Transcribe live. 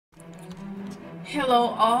Hello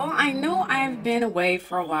all. I know I've been away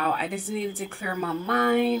for a while. I just needed to clear my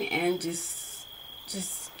mind and just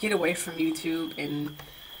get away from YouTube and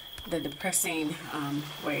the depressing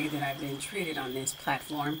way that I've been treated on this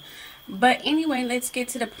platform. But anyway, let's get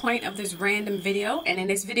to the point of this random video. And in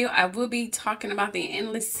this video, I will be talking about the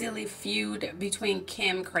endless silly feud between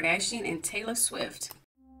Kim Kardashian and Taylor Swift.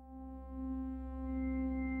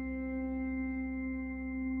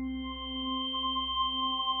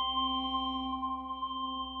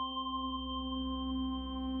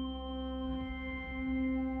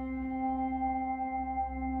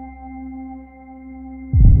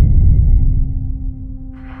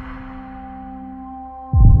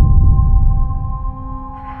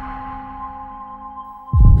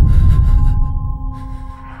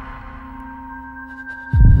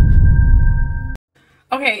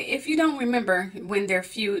 Okay, if you don't remember when their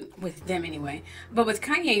feud with them anyway, but with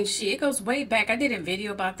Kanye and she, it goes way back. I did a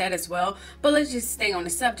video about that as well, but let's just stay on the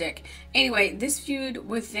subject. Anyway, this feud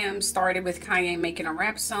with them started with Kanye making a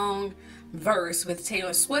rap song verse with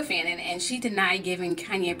Taylor Swift in it, and she denied giving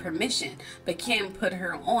Kanye permission, but Kim put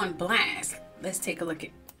her on blast. Let's take a look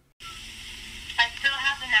at. I still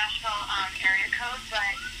have the national area code, but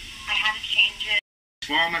I had to change it.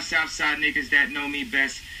 For all my Southside niggas that know me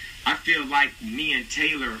best, I feel like me and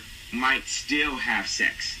Taylor might still have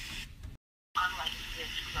sex. Unlike this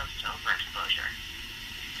close to overexposure.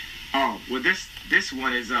 Oh, well this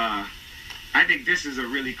one is I think this is a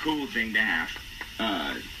really cool thing to have.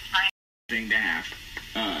 I know,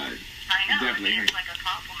 definitely. It's like a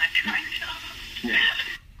compliment kind of. Yeah.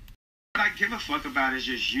 What I give a fuck about is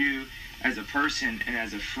just you as a person and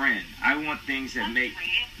as a friend. I want things that make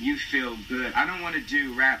you feel good. I don't want to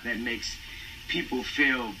do rap that makes people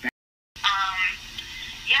feel bad.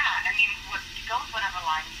 Yeah, I mean, go with whatever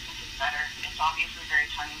line you think is better. It's obviously very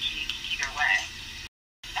tongue-in-cheek either way.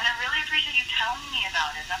 And I really appreciate you telling me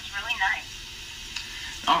about it. That's really nice.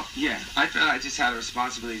 Oh, yeah. I thought I just had a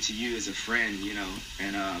responsibility to you as a friend, you know.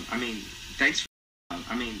 And, thanks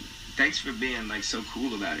for being, like, so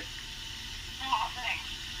cool about it. Oh, thanks.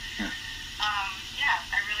 Yeah. Yeah,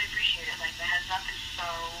 I really appreciate it. Like, the heads up is so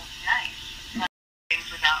nice. Things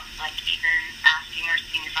without, like, even asking or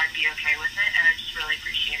seeing if I'd be okay with it, and I just really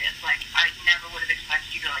appreciate it. It's like, I never would have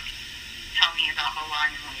expected you to, like, tell me about the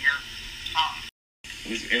line in one of your songs.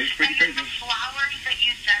 It was pretty crazy. And the flowers that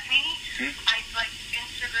you sent me, I, like,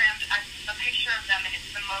 Instagrammed a picture of them, and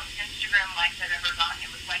it's the most Instagram likes I've ever gotten.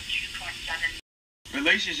 It was, like, 2.7.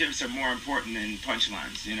 Relationships are more important than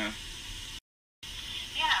punchlines, you know?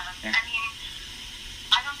 Yeah. I mean,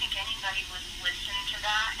 I don't think anybody would listen to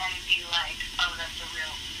that and be like, oh, that's a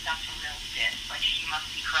real diss. Like, she must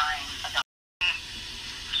be crying about it.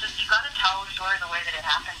 Just, you gotta tell the story the way that it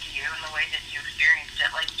happened to you and the way that you experienced it.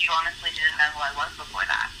 Like, you honestly didn't know who I was before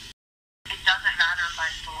that. It doesn't matter if I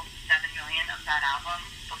sold 7 million of that album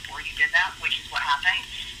before you did that, which is what happened.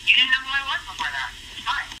 You didn't know who I was before that. It's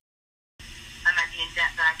fine. I might be in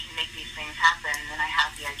debt that I can make these things happen, and I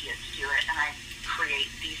have the ideas to do it, and I create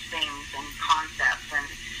these things and concepts, and,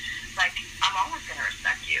 like, I'm always going to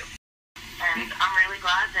respect you. And I'm really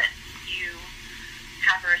glad that you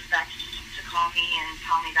have the respect to call me and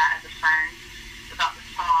tell me that as a friend about the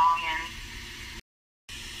song, and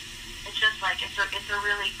it's just, like, it's a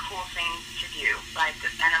really cool thing to do, like,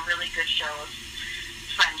 and a really good show of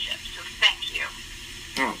friendship, so thank you.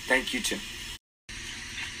 Oh, thank you too.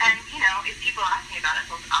 And, you know, if people ask me about it,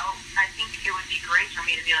 I think it would be great for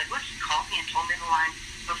me to be like, look, he called me and told me the line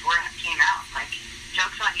before it came out. Like,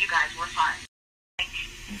 joke's on you guys, we're fine. Like,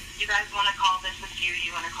 you guys want to call this a feud, you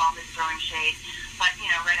want to call this throwing shade, but, you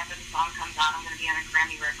know, right after the song comes out, I'm going to be on a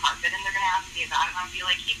Grammy red carpet, and they're going to ask me about it, and I'll be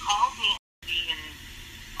like, he called me and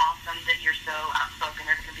awesome that you're so outspoken.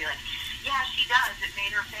 They're going to be like, yeah, she does, it made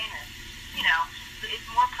her famous. You know, it's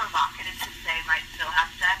more provocative to say might still have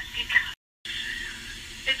sex, because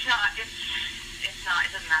it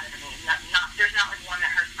doesn't matter to me. There's not like one that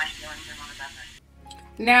hurts my feelings and one that doesn't.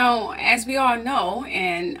 Now, as we all know,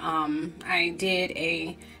 and I did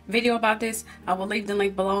a video about this, I will leave the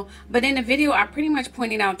link below, but in the video I pretty much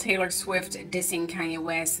pointed out Taylor Swift dissing Kanye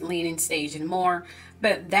West, leaning stage and more,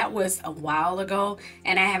 but that was a while ago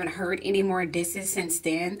and I haven't heard any more disses since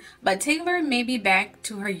then. But Taylor may be back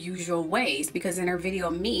to her usual ways, because in her video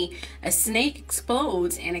Me, a snake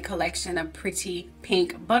explodes in a collection of pretty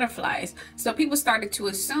pink butterflies, so people started to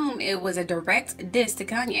assume it was a direct diss to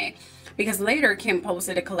Kanye. Because later Kim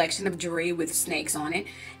posted a collection of jewelry with snakes on it,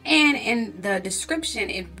 and in the description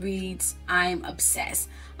it reads, "I'm obsessed."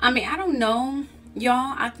 I mean, I don't know,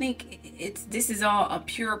 y'all. I think this is all a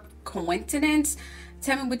pure coincidence.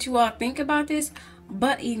 Tell me what you all think about this.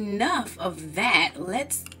 But enough of that.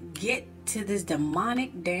 Let's get to this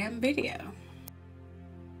demonic damn video.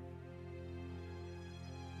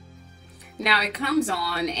 Now it comes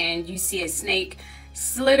on and you see a snake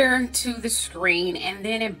slither to the screen, and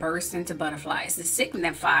then it bursts into butterflies. This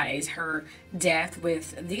signifies her death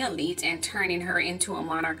with the elite and turning her into a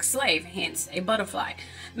monarch slave, hence a butterfly.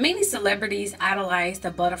 Many celebrities idolize the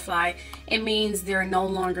butterfly. It means they're no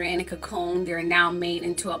longer in a cocoon, they're now made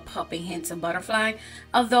into a puppy, hence a butterfly.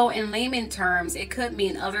 Although in layman terms it could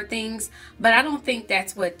mean other things, but I don't think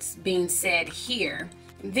that's what's being said here.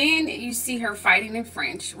 Then you see her fighting in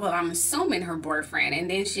French, well, I'm assuming her boyfriend, and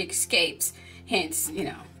then she escapes, hence, you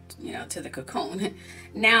know, to the cocoon.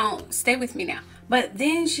 Now, stay with me now. But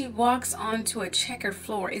then she walks onto a checkered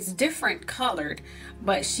floor. It's different colored,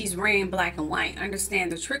 but she's wearing black and white.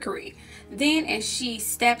 Understand the trickery. Then as she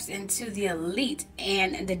steps into the elite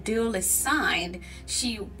and the deal is signed,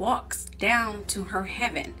 she walks down to her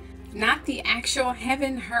heaven. Not the actual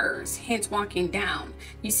heaven, hers, hence walking down.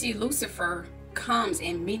 You see Lucifer comes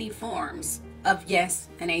in many forms of, yes,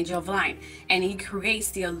 an angel of light, and he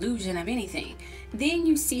creates the illusion of anything. Then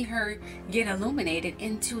you see her get illuminated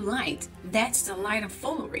into light. That's the light of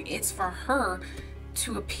foolery. It's for her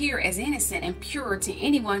to appear as innocent and pure to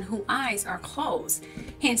anyone whose eyes are closed.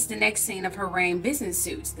 Hence the next scene of her wearing business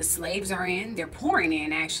suits. The slaves are in, they're pouring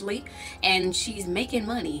in actually, and she's making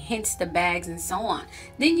money, hence the bags and so on.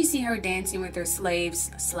 Then you see her dancing with her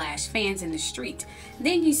slaves / fans in the street.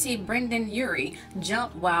 Then you see Brendan Urie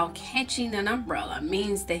jump while catching an umbrella.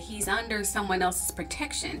 Means that he's under someone else's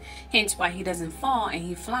protection, hence why he doesn't fall and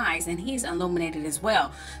he flies, and he's illuminated as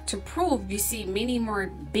well. To prove, you see many more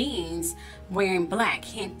beings wearing black,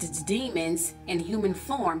 hence demons in human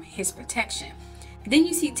form, his protection. Then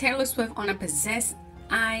you see Taylor Swift on a possessed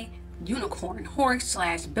eye unicorn horse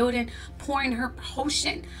 / building, pouring her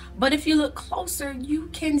potion. But if you look closer, you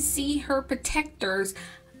can see her protectors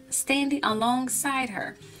standing alongside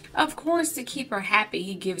her. Of course, to keep her happy,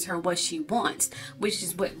 he gives her what she wants, which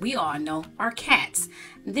is what we all know are cats.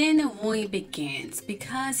 Then the wooing begins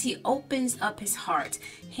because he opens up his heart.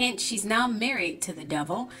 Hence, she's now married to the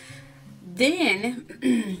devil. Then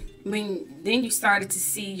then you started to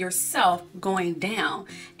see yourself going down,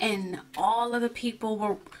 and all of the people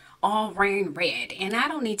were all wearing red, and I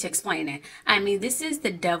don't need to explain it. I mean, this is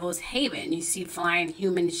the devil's haven. You see flying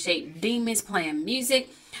human-shaped demons playing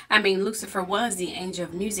music. I mean, Lucifer was the angel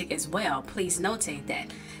of music as well. Please notate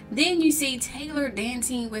that. Then you see Taylor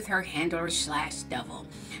dancing with her handler / devil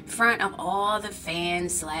in front of all the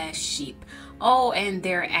fans / sheep. Oh, and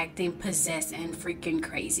they're acting possessed and freaking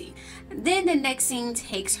crazy. Then the next scene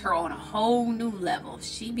takes her on a whole new level.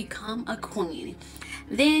 She become a queen.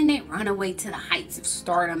 Then they run away to the heights of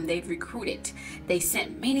stardom they've recruited. They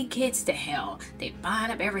sent many kids to hell. They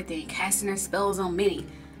bind up everything, casting their spells on many.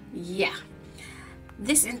 Yeah.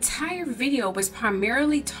 This entire video was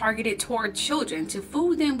primarily targeted toward children to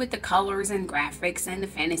fool them with the colors and graphics and the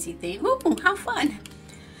fantasy theme. Ooh, how fun.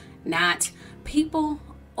 Not people.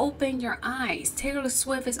 Open your eyes. Taylor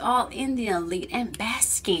Swift is all in the elite and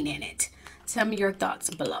basking in it. Tell me your thoughts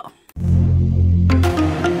below.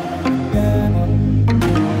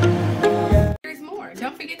 There's more.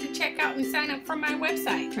 Don't forget to check out and sign up for my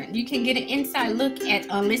website. You can get an inside look at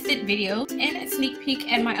unlisted videos and a sneak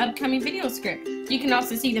peek at my upcoming video script. You can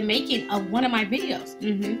also see the making of one of my videos.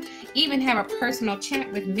 Even have a personal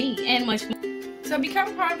chat with me and much more. So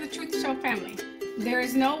become part of the Truth Show family. There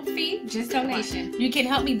is no fee, just donation. You can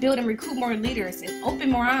help me build and recruit more leaders and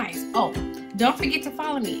open more eyes. Oh, don't forget to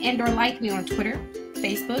follow me and or like me on Twitter,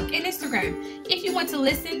 Facebook, and Instagram. If you want to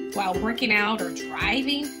listen while working out or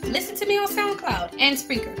driving, listen to me on SoundCloud and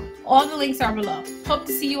Spreaker. All the links are below. Hope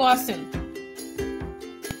to see you all soon.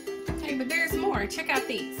 Hey, but there's more. Check out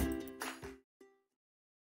these.